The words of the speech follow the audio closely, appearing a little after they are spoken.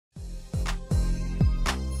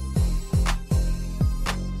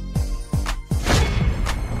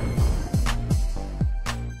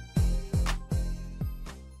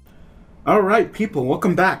Alright people,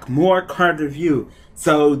 welcome back. More card review.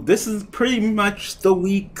 So this is pretty much the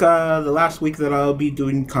week, the last week that I'll be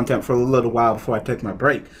doing content for a little while before I take my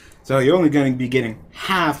break. So you're only going to be getting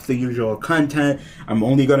half the usual content. I'm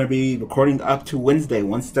only going to be recording up to Wednesday.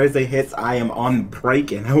 Once Thursday hits, I am on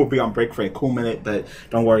break, and I will be on break for a cool minute, but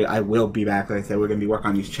don't worry, I will be back. Like I said, we're going to be working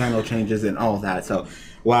on these channel changes and all that. So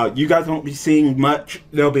while you guys won't be seeing much,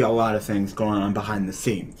 there'll be a lot of things going on behind the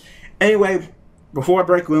scenes. Anyway, before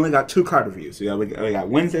break, we only got 2 card reviews. So we got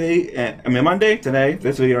Monday, today,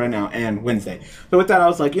 this video right now, and Wednesday. So with that, I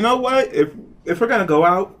was like, you know what? If we're gonna go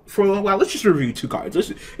out for a little while, let's just review 2 cards.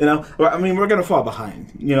 We're gonna fall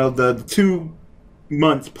behind. You know, the 2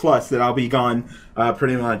 months plus that I'll be gone,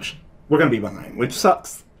 pretty much, we're gonna be behind, which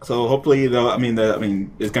sucks. So hopefully, though,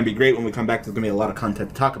 it's gonna be great when we come back. There's gonna be a lot of content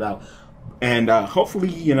to talk about, and hopefully,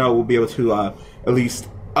 you know, we'll be able to at least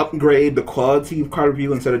upgrade the quality of card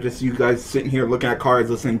review instead of just you guys sitting here looking at cards,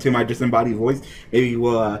 listening to my disembodied voice. Maybe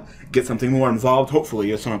we'll get something more involved.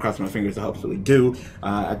 Hopefully, if someone crosses my fingers, to hopefully do.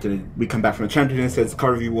 After we come back from the champion, it says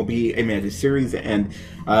card review will be a magic series, and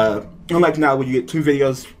unlike now, when you get 2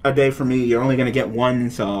 videos a day from me, you're only going to get 1.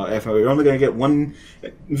 So if you're only going to get 1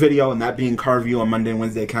 video, and that being card review on Monday and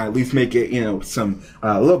Wednesday, can I at least make it, you know, some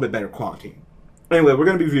a little bit better quality. Anyway, we're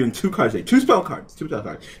going to be reviewing 2 cards today. 2 spell cards. 2 spell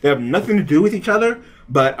cards. They have nothing to do with each other,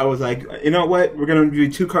 but I was like, you know what? We're going to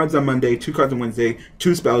review 2 cards on Monday, 2 cards on Wednesday,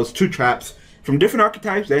 2 spells, 2 traps from different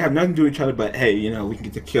archetypes. They have nothing to do with each other, but hey, you know, we can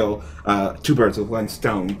get to kill 2 birds with 1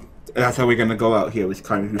 stone. That's how we're going to go out here with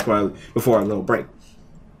card review before our little break.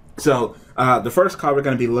 So, the first card we're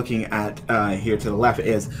going to be looking at here to the left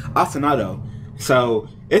is Ostinato. So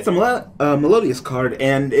it's a Melodious card,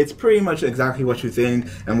 and it's pretty much exactly what you think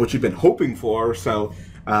and what you've been hoping for. So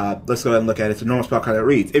let's go ahead and look at it. It's a normal spell card that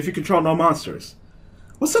reads, if you control no monsters.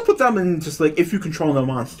 What's up with them and just like, if you control no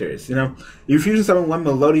monsters, you know? You fusion summon 1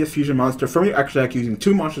 Melodious fusion monster from your extra deck using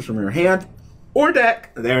 2 monsters from your hand or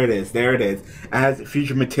deck. There it is, as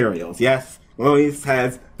fusion materials. Yes, Melodious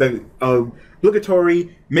has the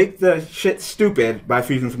obligatory make the shit stupid by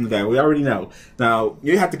fusion from the deck. We already know. Now,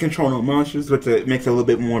 you have to control no monsters, which makes it a little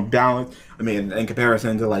bit more balanced. I mean, in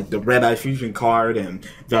comparison to like the Red Eye fusion card and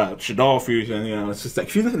the Shaddoll fusion, you know, it's just like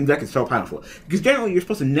fusion from the deck is so powerful. Because generally, you're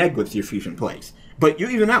supposed to neg with your fusion plays. But you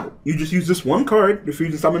even out. You just use this 1 card to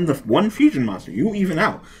fusion summon the 1 fusion monster. You even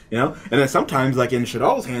out, you know? And then sometimes, like in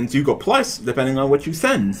Shaddoll's hands, you go plus, depending on what you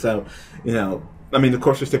send. So, you know, I mean, of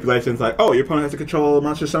course, the stipulations like, oh, your opponent has to control a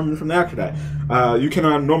monster summon from the extra deck. You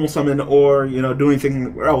cannot normal summon or, you know, do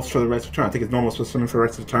anything else for the rest of the turn. I think it's normal summon for the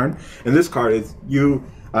rest of the turn. And this card is you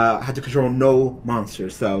have to control no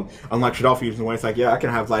monsters. So unlike Shaddoll Fusion, where it's like, yeah, I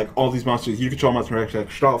can have like all these monsters. You control monsters from extra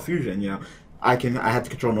deck. Shaddoll Fusion, you know, I have to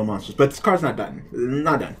control no monsters. But this card's not done.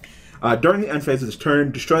 Not done. During the end phase of this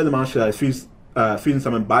turn, destroy the monster that is fusion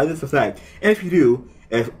summoned by this effect. And if you do,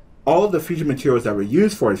 if all of the fusion materials that were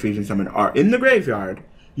used for his fusion summon are in the graveyard,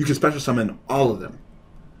 you can special summon all of them.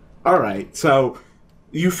 Alright, so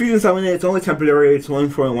you fusion summon it, it's only temporary, it's only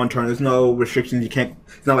for 1 turn, there's no restrictions,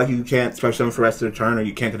 it's not like you can't special summon for the rest of the turn or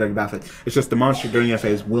you can't conduct a battle. It's just the monster during the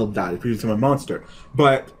phase will die, the fusion summon monster.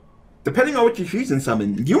 But depending on what you fusion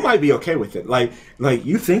summon, you might be okay with it. Like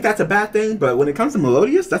you think that's a bad thing, but when it comes to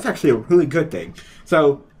Melodious, that's actually a really good thing.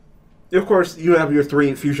 So, of course, you have your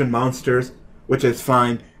 3 fusion monsters, which is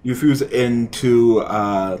fine. You fuse into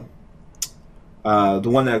the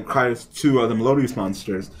one that requires 2 of the Melodious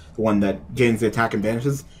monsters, the one that gains the attack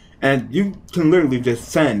advantages, and you can literally just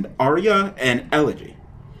send Aria and Elegy.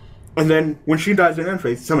 And then when she dies in end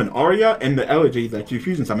phase, summon Aria and the Elegy that you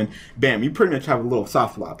fusion summon. Bam, you pretty much have a little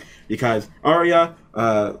soft lock, because Aria,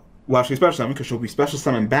 while she's special summoned, because she'll be special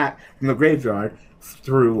summoned back from the graveyard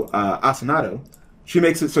through Ostinato, she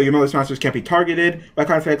makes it so your Melodious monsters can't be targeted by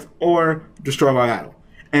card effects or destroyed by battle.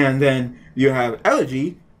 And then you have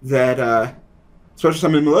Elegy that special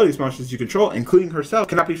summon Melodious monsters you control, including herself,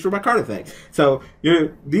 cannot be destroyed by card effects. So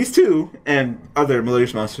these 2 and other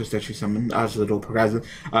Melodious monsters that you summon as little progressive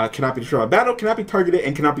cannot be destroyed by battle, cannot be targeted,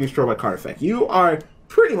 and cannot be destroyed by card effect. You are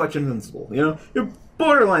pretty much invincible. You know, you're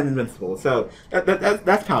borderline invincible. So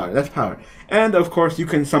that's power. That's power. And of course, you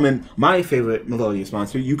can summon my favorite Melodious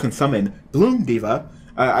monster. You can summon Bloom Diva.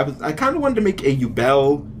 I kind of wanted to make a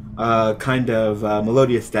Yubel kind of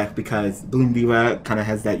Melodious deck, because Bloom Diva kind of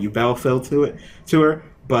has that Yubel feel to her,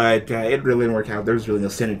 but it really didn't work out. There's really no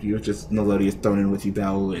synergy. It was just Melodious thrown in with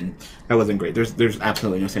Yubel, and that wasn't great. There's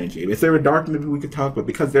absolutely no synergy. If they were dark, maybe we could talk, but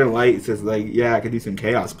because they're light, it's just like, yeah, I could do some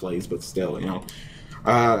chaos plays, but still, you know.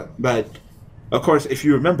 But of course, if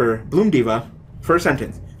you remember, Bloom Diva, first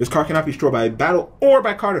sentence, this card cannot be destroyed by battle or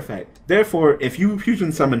by card effect. Therefore, if you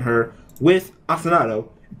fusion summon her with Ostinato,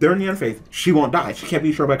 during the end phase, she won't die. She can't be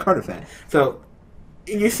destroyed by card effect. So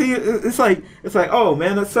you see, it's like, oh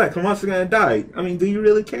man, that sucks. The monster's gonna die. I mean, do you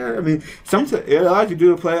really care? I mean, sometimes it allows you to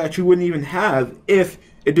do a play that you wouldn't even have if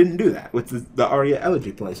it didn't do that with the Aria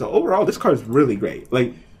Elegy play. So overall, this card is really great.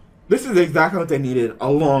 Like, this is exactly what they needed a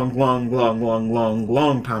long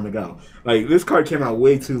time ago. Like, this card came out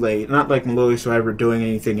way too late. Not like Melodious were ever doing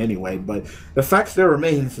anything anyway, but the fact still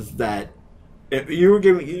remains is that if you were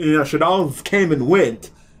giving, you know, Shadal's came and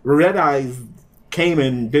went, Red Eyes came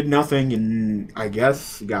and did nothing, and I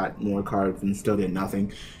guess got more cards and still did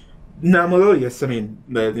nothing. Now Melodious, I mean,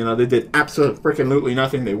 they did absolutely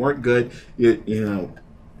nothing. They weren't good. You know,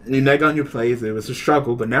 you neg on your plays. It was a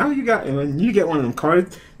struggle, but now you got, when you get one of them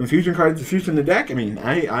cards, the fusion cards, the fusion in the deck. I mean,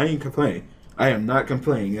 I ain't complaining. I am not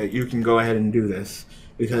complaining that you can go ahead and do this,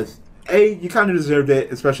 because A, you kind of deserved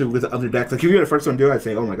it, especially with the other decks. Like, if you're the first one to do it, I'd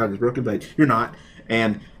say, oh my god, it's broken, but you're not.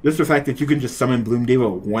 And just the fact that you can just summon Bloom Diva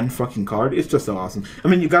with one fucking card, it's just so awesome. I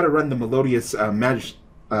mean, you got to run the Melodious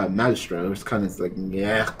Magistra. It's kind of like,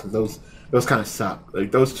 yeah, cause those kind of suck.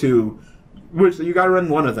 Like, those two, which you got to run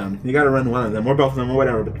one of them. You got to run one of them, or both of them, or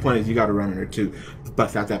whatever. But the point is, you got to run it or two to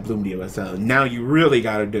bust out that Bloom Diva. So now you really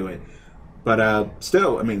got to do it. But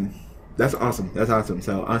still, I mean, that's awesome. That's awesome.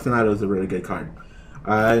 So Ostinato is a really good card.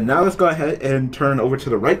 Now let's go ahead and turn over to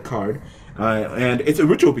the right card, and it's a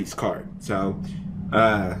Ritual Beast card. So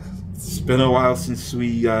it's been a while since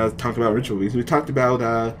we talked about Ritual Beast. We talked about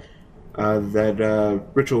that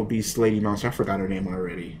Ritual Beast lady monster. I forgot her name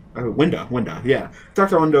already. Winda, yeah.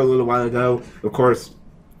 Talked about Winda a little while ago. Of course,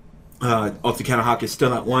 Ostinato Hawk is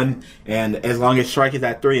still at 1, and as long as Strike is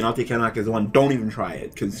at 3 and Ostinato Hawk is 1, don't even try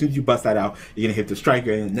it, because as soon as you bust that out, you're gonna hit the Strike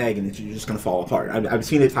and the Neg, and you're just gonna fall apart. I've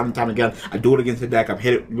seen it time and time again. I do it against the deck. I've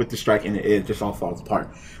hit it with the Strike, and it just all falls apart.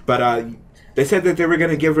 But they said that they were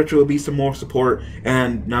gonna give Ritual Beast some more support,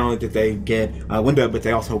 and not only did they get Winda, but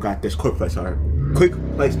they also got this quick play spell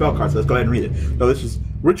card. So let's go ahead and read it. So this is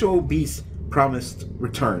Ritual Beast Promised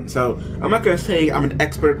Return. So I'm not gonna say I'm an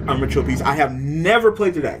expert on Ritual Beast. I have never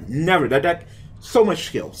played the deck. Never. That deck, so much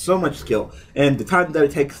skill, and the time that it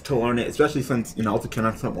takes to learn it, especially since, you know,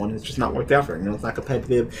 Ostinato one, it's just not worth the effort. You know, it's not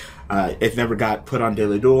competitive. It never got put on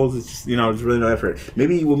daily duels. It's just, you know, there's really no effort.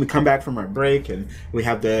 Maybe when we come back from our break and we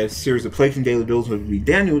have the series of placing daily duels, which would be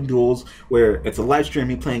Daniel duels, where it's a live stream,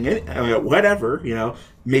 me playing it, whatever, you know.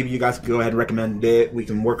 Maybe you guys can go ahead and recommend it. We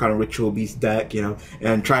can work on a Ritual Beast deck, you know,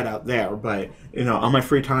 and try it out there. But, you know, on my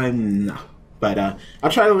free time, no. But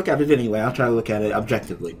I'll try to look at it anyway. I'll try to look at it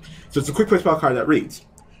objectively. So it's a quick play spell card that reads,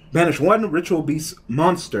 banish 1 Ritual Beast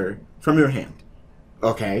monster from your hand.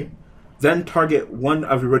 Okay. Then target 1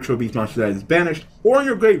 of your Ritual Beast monsters that is banished or in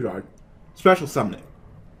your graveyard. Special summon it.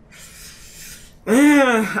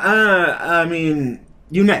 I mean,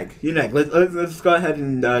 you neg. Let's go ahead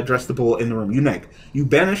and address the bull in the room. You neg. You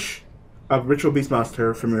banish a Ritual Beast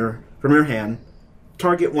monster from your hand.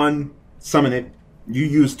 Target 1, summon it. You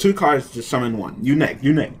use 2 cards to summon 1. You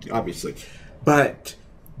neg, obviously. But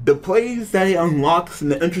the plays that it unlocks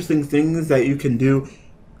and the interesting things that you can do,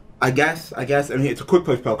 I guess, I mean, it's a quick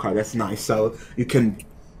play spell card. That's nice. So you can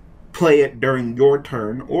play it during your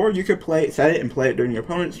turn, or you could set it and play it during your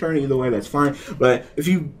opponent's turn. Either way, that's fine. But if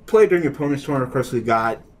you play it during your opponent's turn, of course,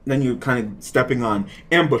 then you're kind of stepping on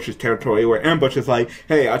Ambush's territory, where Ambush is like,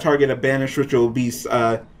 hey, I target a banished Ritual Beast,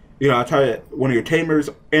 you know, I target one of your Tamers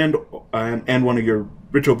and one of your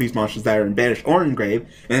Ritual Beast monsters that are in banished or engraved,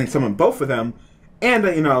 and summon both of them. And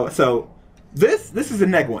you know, so this is a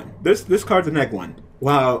neg 1. This card's a neg 1.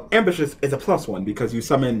 While Ambush is a +1 because you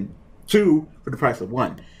summon 2 for the price of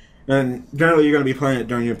 1. And generally, you're going to be playing it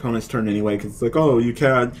during your opponent's turn anyway, because it's like, oh, you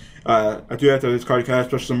can, I do after this card, you can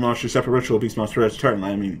special summon monster, separate Ritual Beast monster as turn.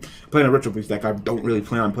 I mean, playing a Ritual Beast deck, I don't really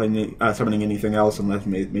plan on playing summoning anything else unless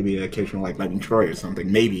maybe an occasional, like, Lightning Troy or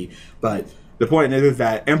something, maybe. But the point is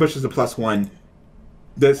that Ambush is a +1.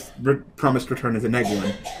 This Promised Return is a neg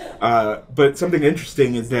 1. But something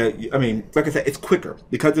interesting is that, I mean, like I said, it's quicker.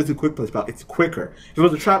 Because it's a quick play spell, it's quicker. If it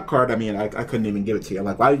was a trap card, I mean, I couldn't even give it to you. I'm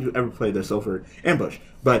like, why did you ever play this over Ambush?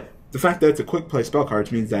 But the fact that it's a quick play spell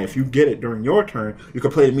card means that if you get it during your turn, you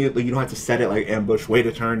can play it immediately. You don't have to set it like Ambush, wait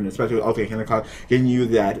a turn, and especially with Ostinato, giving you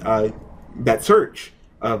that search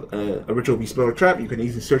of a Ritual Beast spell or trap. You can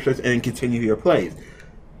easily search this and continue your plays.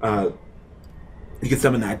 You can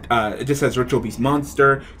summon that, it just says Ritual Beast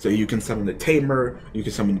monster, so you can summon the Tamer, you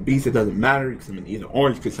can summon the Beast, it doesn't matter, you can summon either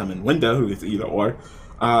or, you can summon Winda, who is either or.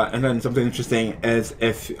 And then something interesting is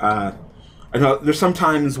if, I know there's some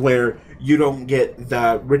times where you don't get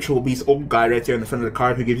the Ritual Beast old guy right there in the front of the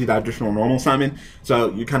card who gives you the additional normal summon,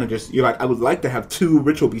 so you kind of just, you're like, I would like to have 2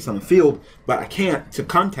 Ritual Beasts on the field, but I can't to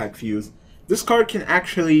contact fuse. this card can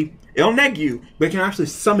actually, it'll neg you, but it can actually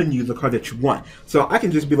summon you the card that you want. So I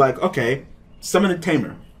can just be like, okay, summon a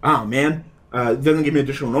Tamer. Oh man, it doesn't give me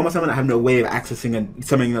additional normal summon. I have no way of accessing and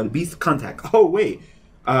summoning another beast. Contact. Oh wait,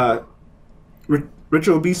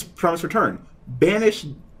 Ritual Beast Promise Return. Banish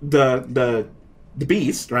the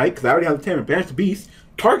beast, right? Because I already have the Tamer. Banish the beast.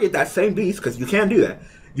 Target that same beast, because you can do that.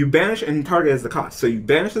 You banish and target as the cost. So you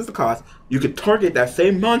banish as the cost. You could target that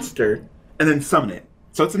same monster and then summon it.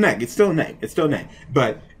 So it's a neg. It's still a neg. It's still a neg.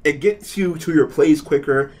 But it gets you to your plays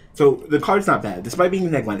quicker. So the card's not bad. Despite being a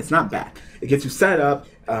neg line, it's not bad. It gets you set up.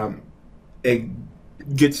 It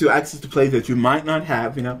gets you access to plays that you might not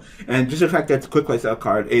have, you know. And just the fact that it's a quick play set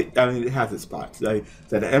card, it has its spots. Like,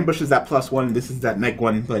 so the ambush is that +1, this is that neg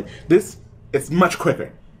 1. But this, it's much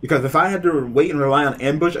quicker. Because if I had to wait and rely on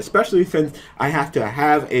ambush, especially since I have to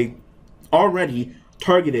have a already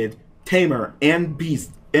targeted Tamer and Beast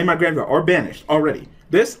in my graveyard or banished already.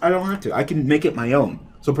 This, I don't have to. I can make it my own.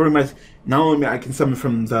 So pretty much, not only I can summon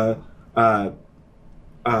from the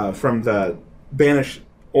banish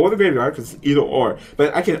or the graveyard, because it's either or,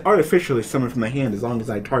 but I can artificially summon from the hand as long as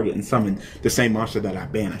I target and summon the same monster that I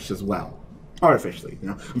banished as well. Artificially, you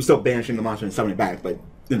know. I'm still banishing the monster and summoning it back, but,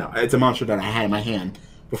 you know, it's a monster that I had in my hand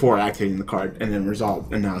before activating the card, and then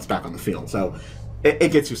resolved, and now it's back on the field. So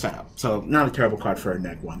it gets you set up. So not a terrible card for a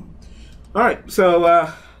neg 1. All right,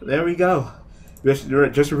 so there we go.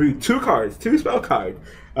 Just reviewed 2 cards, 2 spell cards.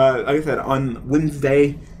 Like I said, on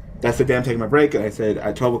Wednesday, that's the day I'm taking my break. And I said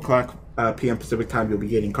at 12 o'clock p.m. Pacific time, you'll be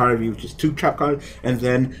getting card review, which is 2 trap cards, and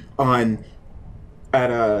then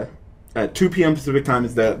at 2 p.m. Pacific time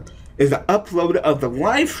is the upload of the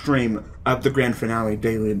live stream of the grand finale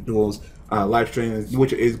Daily Duels. Live stream,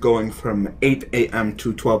 which is going from 8 a.m.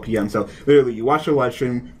 to 12 p.m. So literally, you watch the live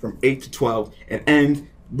stream from 8 to 12 and end.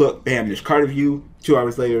 Look, bam, there's card review. 2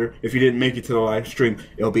 hours later, if you didn't make it to the live stream,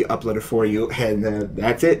 it'll be uploaded for you. And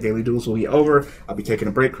that's it. Daily Duels will be over. I'll be taking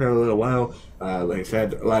a break for a little while. Like I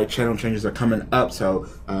said, a lot of channel changes are coming up. So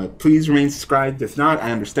please remain subscribed. If not,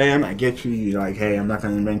 I understand. I get you. You're like, hey, I'm not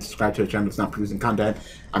going to remain subscribed to a channel that's not producing content.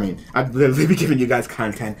 I mean, I've literally been giving you guys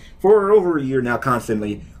content for over a year now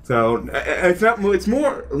constantly. So it's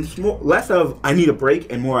less of I need a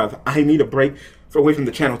break and more of I need a break away from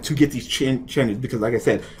the channel to get these changes, because like I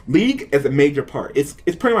said, League is a major part. It's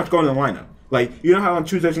pretty much going in the lineup. Like, you know how on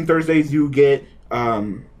Tuesdays and Thursdays you get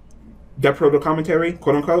Death Proto commentary,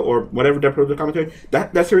 quote unquote, or whatever Death Proto commentary.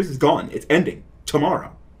 That series is gone. It's ending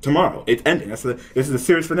tomorrow. Tomorrow it's ending. This is the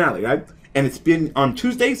series finale, right? And it's been on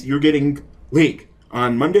Tuesdays you're getting League.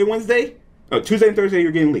 On Monday, Wednesday. Tuesday and Thursday,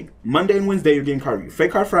 you're getting League. Monday and Wednesday, you're getting card review.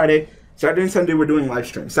 Fake Card Friday. Saturday and Sunday, we're doing live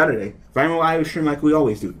stream. Saturday, final live stream like we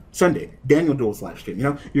always do. Sunday, Daniel Duels live stream. You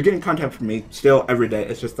know, you're getting content from me still every day.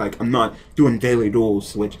 It's just like I'm not doing daily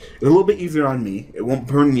duels, which is a little bit easier on me. It won't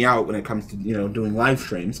burn me out when it comes to, you know, doing live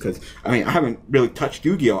streams, because, I mean, I haven't really touched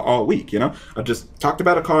Yu-Gi-Oh! All week, you know? I just talked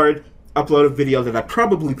about a card, upload a video that I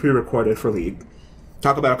probably pre-recorded for League.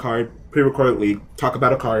 Talk about a card, pre-recorded League. Talk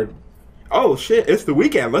about a card. Oh shit, it's the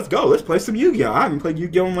weekend, let's go, let's play some Yu-Gi-Oh! I haven't played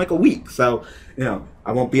Yu-Gi-Oh! In like a week, so, you know,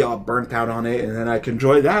 I won't be all burnt out on it, and then I can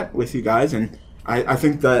enjoy that with you guys, and I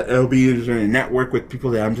think that it'll be easier to network with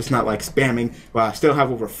people that I'm just not like spamming. Well, I still have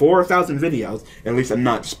over 4,000 videos, at least I'm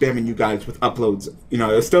not spamming you guys with uploads. You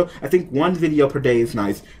know, it's still, I think 1 video per day is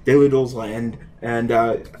nice, Daily Duels will end, and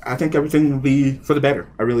I think everything will be for the better,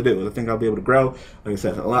 I really do. I think I'll be able to grow. Like I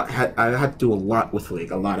said, I had to do a lot with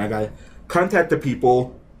League, a lot. I gotta contact the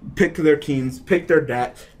people, pick their teams, pick their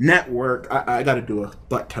network. I got to do a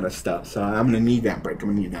butt ton of stuff, so I'm going to need that break. I'm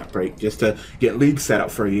going to need that break just to get League set up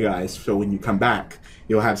for you guys, so when you come back,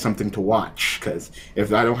 you'll have something to watch, because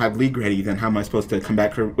if I don't have League ready, then how am I supposed to come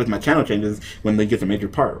back with my channel changes when League is a major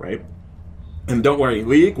part, right? And don't worry,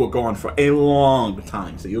 League will go on for a long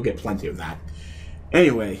time, so you'll get plenty of that.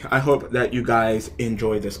 Anyway, I hope that you guys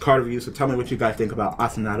enjoyed this card review, so tell me what you guys think about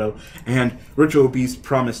Ostinato and Ritual Beast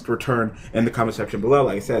Promised Return in the comment section below.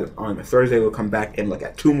 Like I said, on Thursday we'll come back and look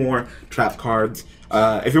at 2 more trap cards.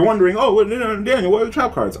 If you're wondering, oh, Daniel, what are the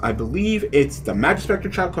trap cards? I believe it's the Magic Spectre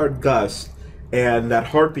trap card, Gus, and that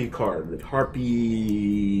Harpy card, the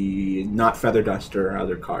Harpy, not Feather Duster,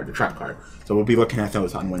 other card, the trap card. So we'll be looking at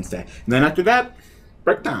those on Wednesday. And then after that,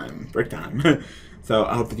 break time. So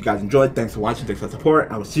I hope that you guys enjoyed. Thanks for watching. Thanks for the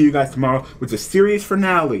support. I will see you guys tomorrow with the series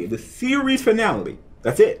finale. The series finale.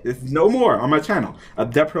 That's it. There's no more on my channel. A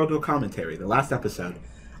Death Proto commentary, the last episode.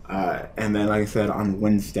 And then, like I said, on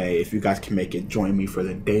Wednesday, if you guys can make it, join me for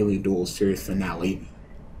the Daily Duels series finale.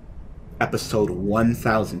 Episode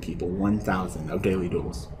 1,000, people. 1,000 of Daily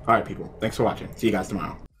Duels. Alright, people. Thanks for watching. See you guys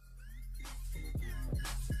tomorrow.